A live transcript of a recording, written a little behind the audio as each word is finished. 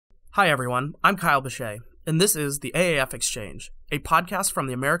Hi everyone, I'm Kyle Bechet, and this is the AAF Exchange, a podcast from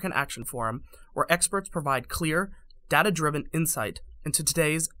the American Action Forum where experts provide clear, data-driven insight into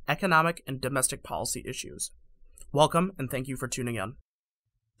today's economic and domestic policy issues. Welcome, and thank you for tuning in.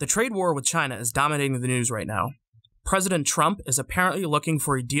 The trade war with China is dominating the news right now. President Trump is apparently looking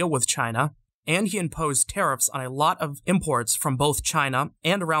for a deal with China, and he imposed tariffs on a lot of imports from both China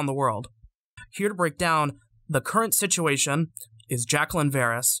and around the world. Here to break down the current situation is Jacqueline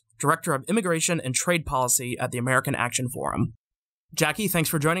Varas, Director of Immigration and Trade Policy at the American Action Forum. Jackie, thanks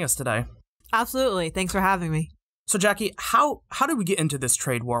for joining us today. Absolutely. Thanks for having me. So Jackie, how did we get into this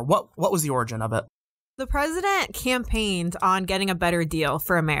trade war? What was the origin of it? The president campaigned on getting a better deal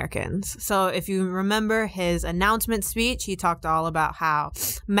for Americans. So if you remember his announcement speech, he talked all about how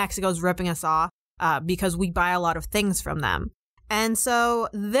Mexico's ripping us off because we buy a lot of things from them. And so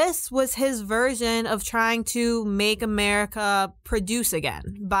this was his version of trying to make America produce again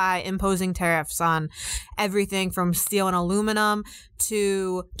by imposing tariffs on everything from steel and aluminum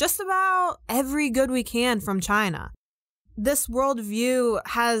to just about every good we can from China. This worldview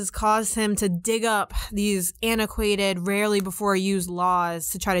has caused him to dig up these antiquated, rarely before used laws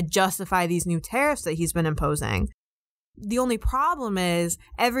to try to justify these new tariffs that he's been imposing. The only problem is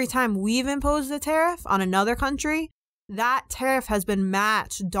every time we've imposed a tariff on another country, that tariff has been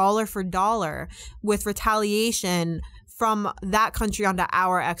matched dollar for dollar with retaliation from that country onto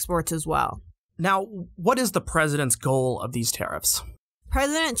our exports as well. Now, what is the president's goal of these tariffs?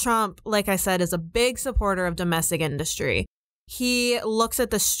 President Trump, like I said, is a big supporter of domestic industry. He looks at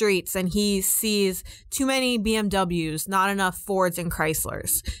the streets and he sees too many BMWs, not enough Fords and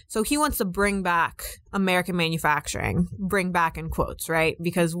Chryslers. So he wants to bring back American manufacturing, bring back in quotes, right?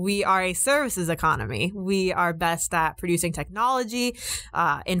 Because we are a services economy. We are best at producing technology,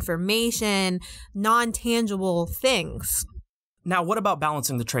 information, non-tangible things. Now, what about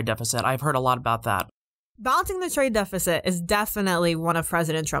balancing the trade deficit? I've heard a lot about that. Balancing the trade deficit is definitely one of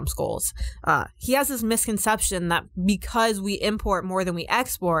President Trump's goals. He has this misconception that because we import more than we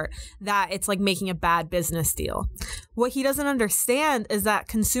export, that it's like making a bad business deal. What he doesn't understand is that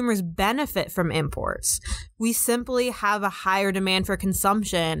consumers benefit from imports. We simply have a higher demand for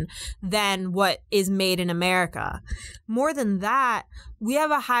consumption than what is made in America. More than that, we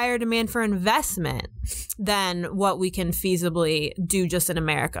have a higher demand for investment than what we can feasibly do just in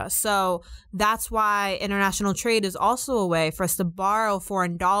America. So that's why international trade is also a way for us to borrow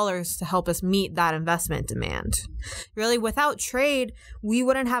foreign dollars to help us meet that investment demand. Really, without trade, we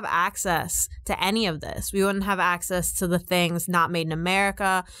wouldn't have access to any of this. We wouldn't have access to the things not made in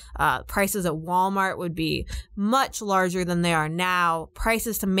America. Prices at Walmart would be much larger than they are now.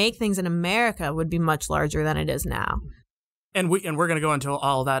 Prices to make things in America would be much larger than it is now. And we're going to go into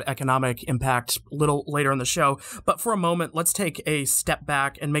all that economic impact a little later in the show. But for a moment, let's take a step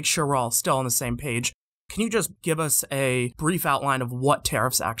back and make sure we're all still on the same page. Can you just give us a brief outline of what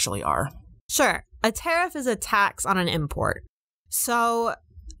tariffs actually are? Sure. A tariff is a tax on an import. So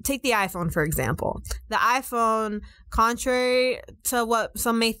take the iPhone, for example. The iPhone, contrary to what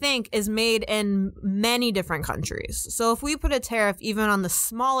some may think, is made in many different countries. So if we put a tariff even on the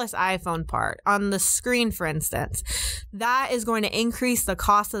smallest iPhone part, on the screen, for instance, that is going to increase the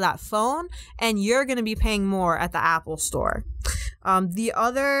cost of that phone, and you're going to be paying more at the Apple store. The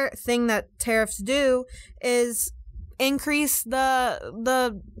other thing that tariffs do is increase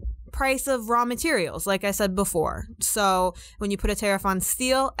the price of raw materials, like I said before. So when you put a tariff on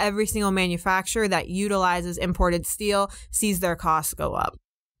steel, every single manufacturer that utilizes imported steel sees their costs go up.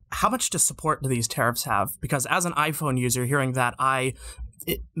 How much support do these tariffs have? Because as an iPhone user, hearing that,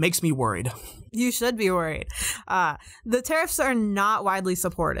 it makes me worried. You should be worried. The tariffs are not widely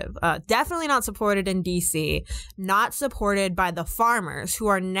supportive. Definitely not supported in D.C., not supported by the farmers who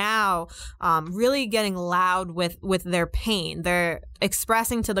are now really getting loud with their pain. They're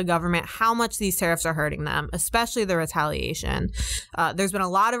expressing to the government how much these tariffs are hurting them, especially the retaliation. There's been a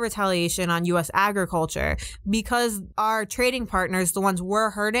lot of retaliation on U.S. agriculture because our trading partners, the ones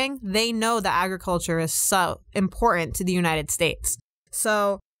we're hurting, they know that agriculture is so important to the United States.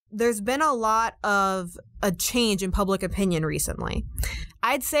 So there's been a lot of a change in public opinion recently.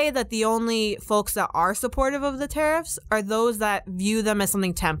 I'd say that the only folks that are supportive of the tariffs are those that view them as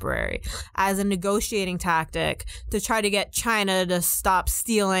something temporary, as a negotiating tactic to try to get China to stop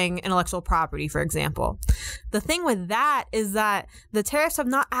stealing intellectual property, for example. The thing with that is that the tariffs have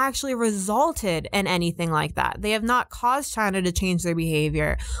not actually resulted in anything like that. They have not caused China to change their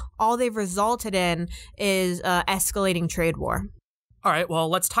behavior. All they've resulted in is escalating trade war. All right, well,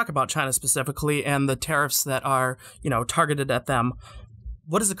 let's talk about China specifically and the tariffs that are, targeted at them.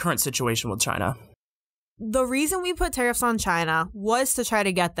 What is the current situation with China? the reason we put tariffs on China was to try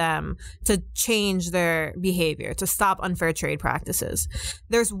to get them to change their behavior, to stop unfair trade practices.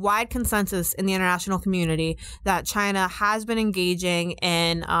 There's wide consensus in the international community that China has been engaging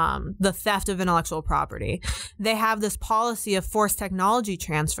in the theft of intellectual property. They have this policy of forced technology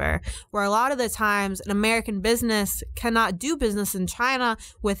transfer, where a lot of the times an American business cannot do business in China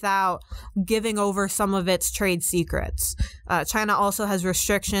without giving over some of its trade secrets. China also has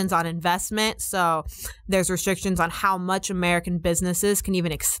restrictions on investment, so there's restrictions on how much American businesses can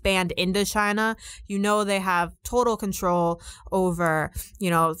even expand into China. They have total control over,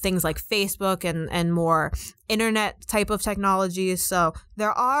 things like Facebook and more internet type of technologies. So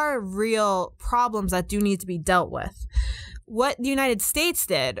there are real problems that do need to be dealt with. What the United States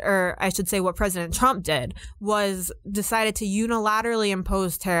did, or I should say what President Trump did, was decided to unilaterally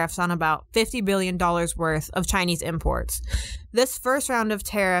impose tariffs on about $50 billion worth of Chinese imports. This first round of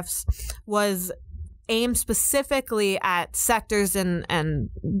tariffs was aimed specifically at sectors and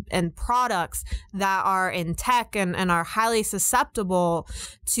products that are in tech and are highly susceptible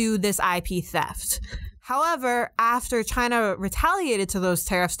to this IP theft. However, after China retaliated to those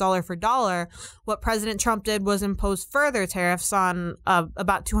tariffs dollar for dollar, what President Trump did was impose further tariffs on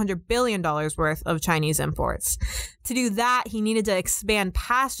about $200 billion worth of Chinese imports. To do that, he needed to expand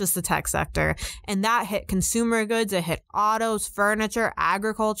past just the tech sector, and that hit consumer goods, it hit autos, furniture,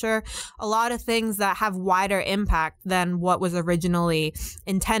 agriculture, a lot of things that have wider impact than what was originally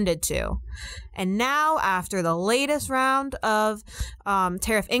intended to. And now, after the latest round of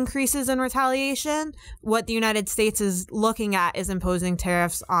tariff increases in retaliation, what the United States is looking at is imposing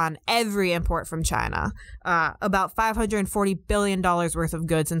tariffs on every import from China, about $540 billion worth of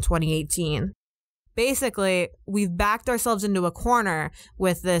goods in 2018. Basically, we've backed ourselves into a corner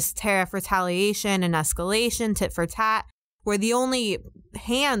with this tariff retaliation and escalation, tit for tat, where the only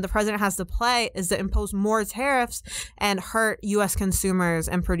hand the president has to play is to impose more tariffs and hurt U.S. consumers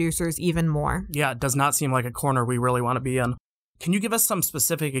and producers even more. Yeah, it does not seem like a corner we really want to be in. Can you give us some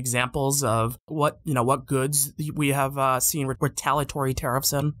specific examples of what goods we have seen retaliatory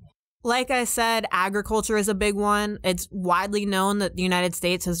tariffs in? Like I said, agriculture is a big one. It's widely known that the United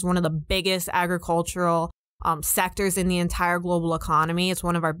States has one of the biggest agricultural sectors in the entire global economy. It's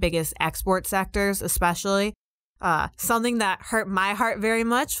one of our biggest export sectors, especially. Something that hurt my heart very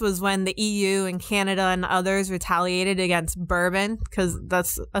much was when the EU and Canada and others retaliated against bourbon, because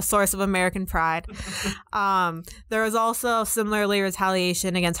that's a source of American pride. There was also similarly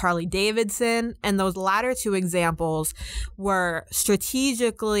retaliation against Harley Davidson, and those latter two examples were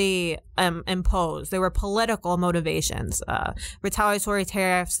strategically imposed. They were political motivations, retaliatory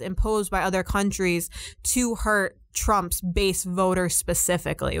tariffs imposed by other countries to hurt Trump's base voters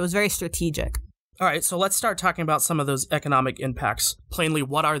specifically. It was very strategic. All right, so let's start talking about some of those economic impacts. Plainly,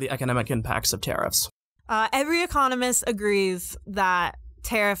 what are the economic impacts of tariffs? Every economist agrees that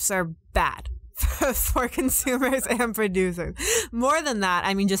tariffs are bad for consumers and producers. More than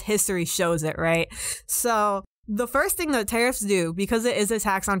that, just history shows it, right? So the first thing that tariffs do, because it is a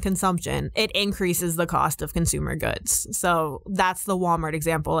tax on consumption, it increases the cost of consumer goods. So that's the Walmart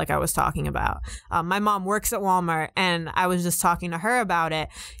example like I was talking about. My mom works at Walmart, and I was just talking to her about it.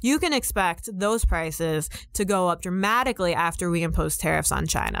 You can expect those prices to go up dramatically after we impose tariffs on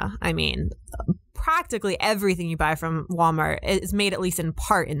China. Practically everything you buy from Walmart is made at least in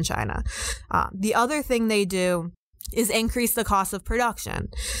part in China. The other thing they do is increase the cost of production.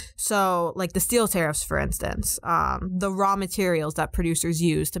 So like the steel tariffs, for instance, the raw materials that producers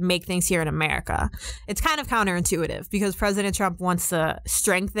use to make things here in America. It's kind of counterintuitive because President Trump wants to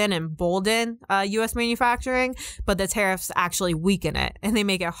strengthen and bolden U.S. manufacturing, but the tariffs actually weaken it and they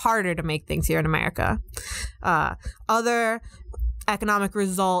make it harder to make things here in America. Other economic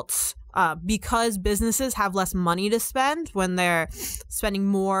results, because businesses have less money to spend when they're spending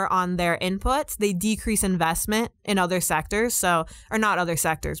more on their inputs, they decrease investment in other sectors. So, or not other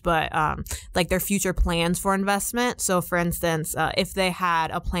sectors, but like their future plans for investment. So, for instance, if they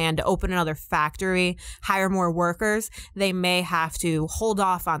had a plan to open another factory, hire more workers, they may have to hold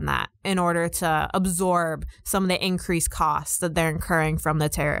off on that in order to absorb some of the increased costs that they're incurring from the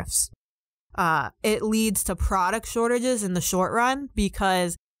tariffs. It leads to product shortages in the short run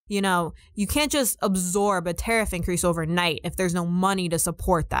because you can't just absorb a tariff increase overnight if there's no money to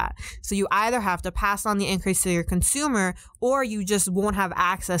support that. So you either have to pass on the increase to your consumer or you just won't have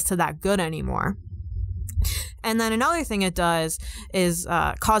access to that good anymore. And then another thing it does is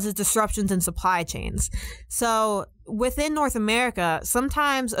causes disruptions in supply chains. So within North America,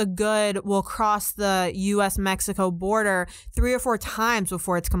 sometimes a good will cross the U.S.-Mexico border 3 or 4 times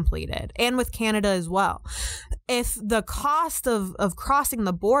before it's completed, and with Canada as well. If the cost of crossing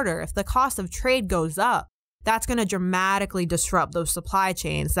the border, if the cost of trade goes up, that's going to dramatically disrupt those supply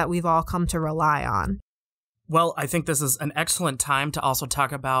chains that we've all come to rely on. Well, I think this is an excellent time to also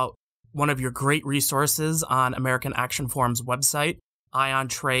talk about one of your great resources on American Action Forum's website, Ion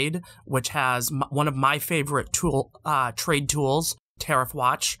Trade, which has one of my favorite trade tools, Tariff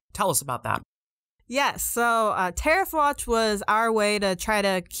Watch. Tell us about that. Yes, so Tariff Watch was our way to try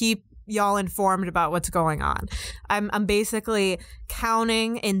to keep y'all informed about what's going on. I'm basically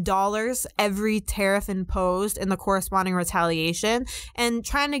counting in dollars every tariff imposed and the corresponding retaliation, and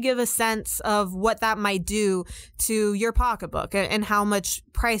trying to give a sense of what that might do to your pocketbook and how much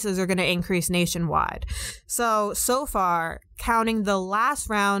prices are going to increase nationwide. So far, counting the last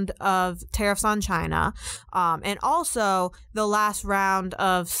round of tariffs on China, and also the last round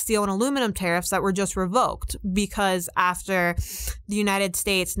of steel and aluminum tariffs that were just revoked because after the United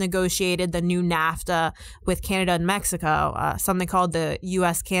States negotiated the new NAFTA with Canada and Mexico, something called the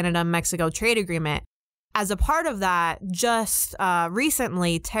U.S.-Canada-Mexico Trade Agreement. As a part of that, just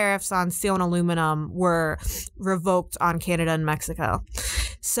recently, tariffs on steel and aluminum were revoked on Canada and Mexico.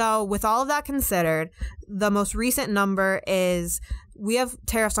 So with all of that considered, the most recent number is we have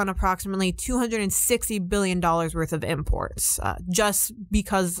tariffs on approximately $260 billion worth of imports, just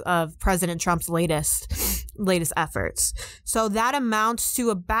because of President Trump's latest efforts. So that amounts to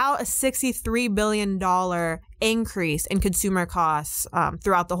about a $63 billion increase in consumer costs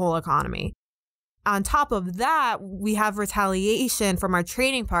throughout the whole economy. On top of that, we have retaliation from our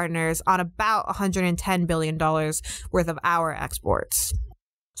trading partners on about $110 billion worth of our exports.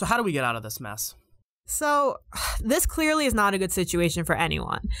 So how do we get out of this mess? So this clearly is not a good situation for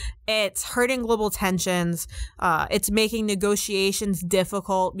anyone. It's hurting global tensions. It's making negotiations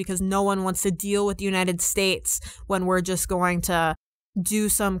difficult because no one wants to deal with the United States when we're just going to do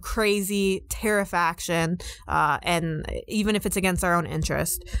some crazy tariff action, and even if it's against our own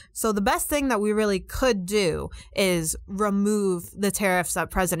interest. So the best thing that we really could do is remove the tariffs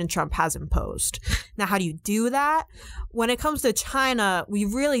that President Trump has imposed. Now, how do you do that? When it comes to China, we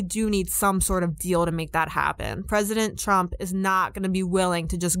really do need some sort of deal to make that happen. President Trump is not going to be willing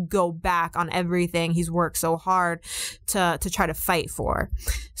to just go back on everything he's worked so hard to try to fight for.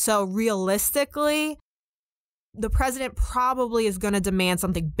 So realistically, the president probably is going to demand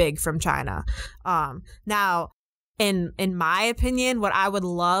something big from China. Now, in my opinion, what I would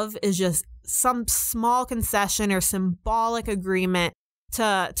love is just some small concession or symbolic agreement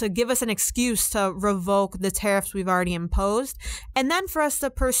to give us an excuse to revoke the tariffs we've already imposed, and then for us to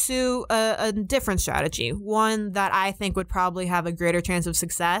pursue a different strategy, one that I think would probably have a greater chance of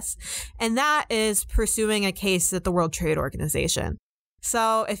success, and that is pursuing a case at the World Trade Organization.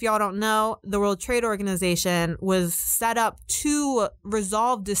 So if y'all don't know, the World Trade Organization was set up to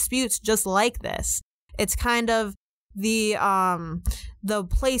resolve disputes just like this. It's kind of the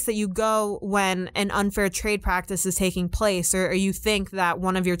place that you go when an unfair trade practice is taking place, or you think that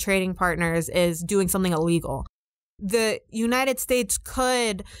one of your trading partners is doing something illegal. The United States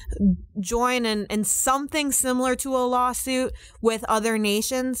could join in something similar to a lawsuit with other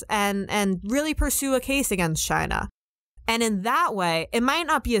nations and really pursue a case against China. And in that way, it might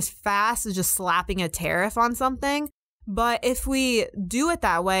not be as fast as just slapping a tariff on something, but if we do it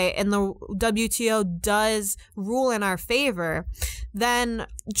that way and the WTO does rule in our favor, then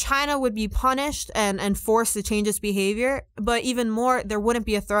China would be punished and forced to change its behavior. But even more, there wouldn't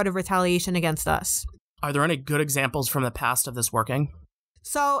be a threat of retaliation against us. Are there any good examples from the past of this working?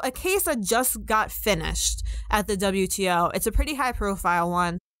 So a case that just got finished at the WTO, it's a pretty high-profile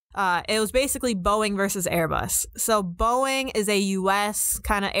one. It was basically Boeing versus Airbus. So Boeing is a U.S.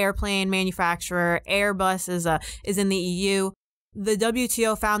 kind of airplane manufacturer. Airbus is in the EU. The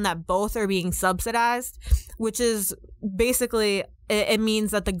WTO found that both are being subsidized, which is basically, it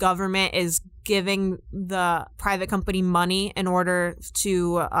means that the government is giving the private company money in order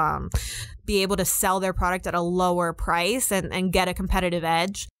to be able to sell their product at a lower price and get a competitive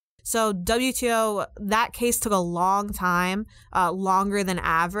edge. So WTO, that case took a long time, longer than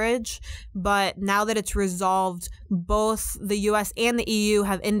average, but now that it's resolved, both the U.S. and the EU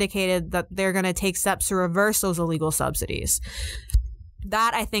have indicated that they're going to take steps to reverse those illegal subsidies.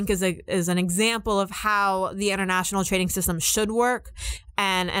 That, I think, is an example of how the international trading system should work,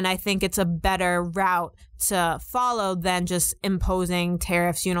 and I think it's a better route to follow than just imposing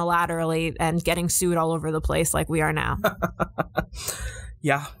tariffs unilaterally and getting sued all over the place like we are now.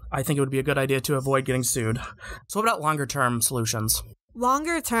 Yeah, I think it would be a good idea to avoid getting sued. So what about longer-term solutions?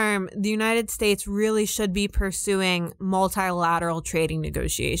 Longer term, the United States really should be pursuing multilateral trading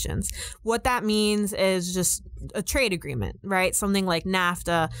negotiations. What that means is just a trade agreement, right? Something like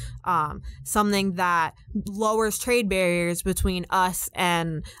NAFTA, something that lowers trade barriers between us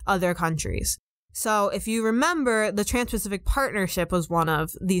and other countries. So if you remember, the Trans-Pacific Partnership was one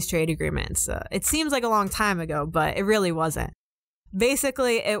of these trade agreements. It seems like a long time ago, but it really wasn't.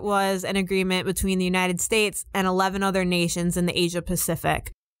 Basically, it was an agreement between the United States and 11 other nations in the Asia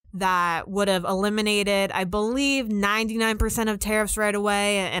Pacific that would have eliminated, I believe, 99% of tariffs right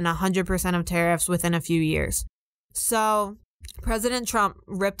away and 100% of tariffs within a few years. So President Trump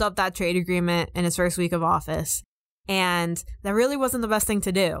ripped up that trade agreement in his first week of office. And that really wasn't the best thing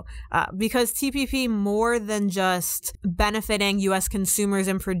to do because TPP, more than just benefiting U.S. consumers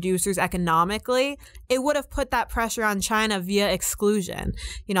and producers economically, it would have put that pressure on China via exclusion.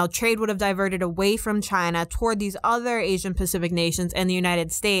 Trade would have diverted away from China toward these other Asian Pacific nations and the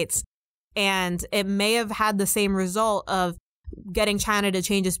United States. And it may have had the same result of getting China to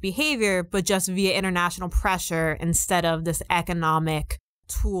change its behavior, but just via international pressure instead of this economic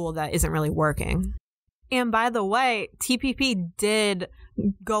tool that isn't really working. And by the way, TPP did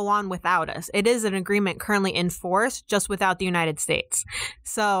go on without us. It is an agreement currently in force, just without the United States.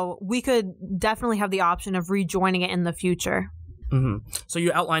 So we could definitely have the option of rejoining it in the future. Mm-hmm. So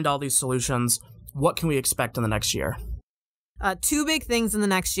you outlined all these solutions. What can we expect in the next year? Two big things in the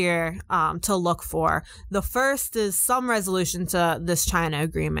next year to look for. The first is some resolution to this China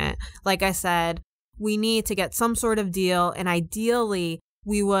agreement. Like I said, we need to get some sort of deal, and ideally,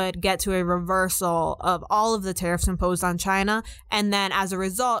 we would get to a reversal of all of the tariffs imposed on China, and then as a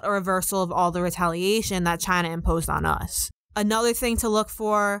result, a reversal of all the retaliation that China imposed on us. Another thing to look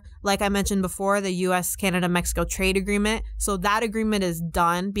for, like I mentioned before, the U.S., Canada, Mexico trade agreement. So that agreement is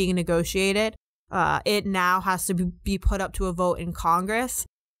done being negotiated. It now has to be put up to a vote in Congress.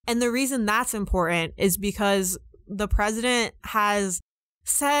 And the reason that's important is because the president has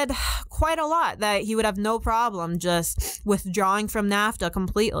said quite a lot that he would have no problem just withdrawing from NAFTA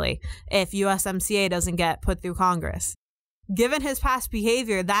completely if USMCA doesn't get put through Congress. Given his past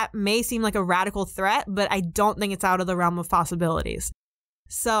behavior, that may seem like a radical threat, but I don't think it's out of the realm of possibilities.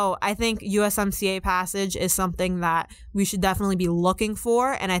 So I think USMCA passage is something that we should definitely be looking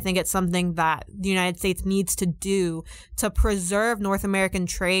for, and I think it's something that the United States needs to do to preserve North American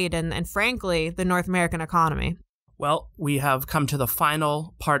trade and frankly, the North American economy. Well, we have come to the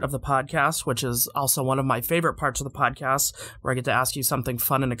final part of the podcast, which is also one of my favorite parts of the podcast, where I get to ask you something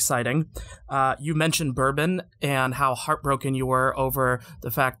fun and exciting. You mentioned bourbon and how heartbroken you were over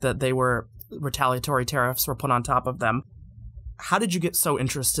the fact that retaliatory tariffs were put on top of them. How did you get so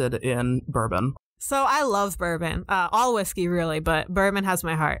interested in bourbon? So I love bourbon, all whiskey really, but bourbon has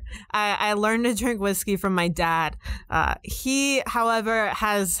my heart. I learned to drink whiskey from my dad. He, however,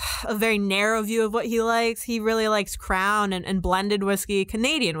 has a very narrow view of what he likes. He really likes Crown and blended whiskey,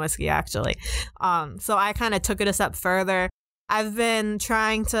 Canadian whiskey actually. So I kind of took it a step further. I've been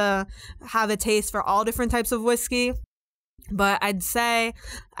trying to have a taste for all different types of whiskey. But I'd say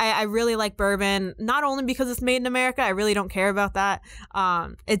I really like bourbon, not only because it's made in America. I really don't care about that.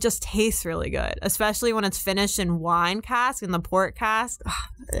 It just tastes really good, especially when it's finished in wine cask, in the port cask.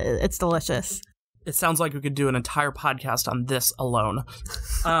 It's delicious. It sounds like we could do an entire podcast on this alone.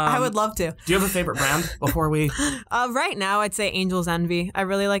 I would love to. Do you have a favorite brand before we? Right now, I'd say Angel's Envy. I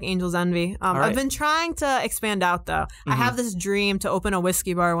really like Angel's Envy. Right. I've been trying to expand out, though. Mm-hmm. I have this dream to open a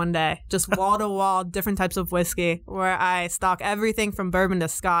whiskey bar one day, just wall to wall, different types of whiskey, where I stock everything from bourbon to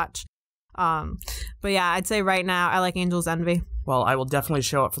scotch. But yeah, I'd say right now, I like Angel's Envy. Well, I will definitely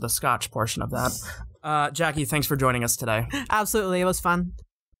show up for the scotch portion of that. Jackie, thanks for joining us today. Absolutely. It was fun.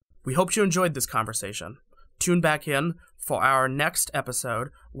 We hope you enjoyed this conversation. Tune back in for our next episode,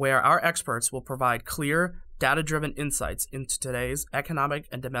 where our experts will provide clear, data-driven insights into today's economic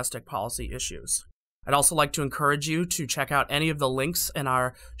and domestic policy issues. I'd also like to encourage you to check out any of the links in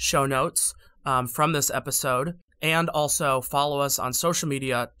our show notes from this episode, and also follow us on social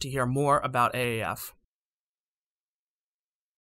media to hear more about AAF.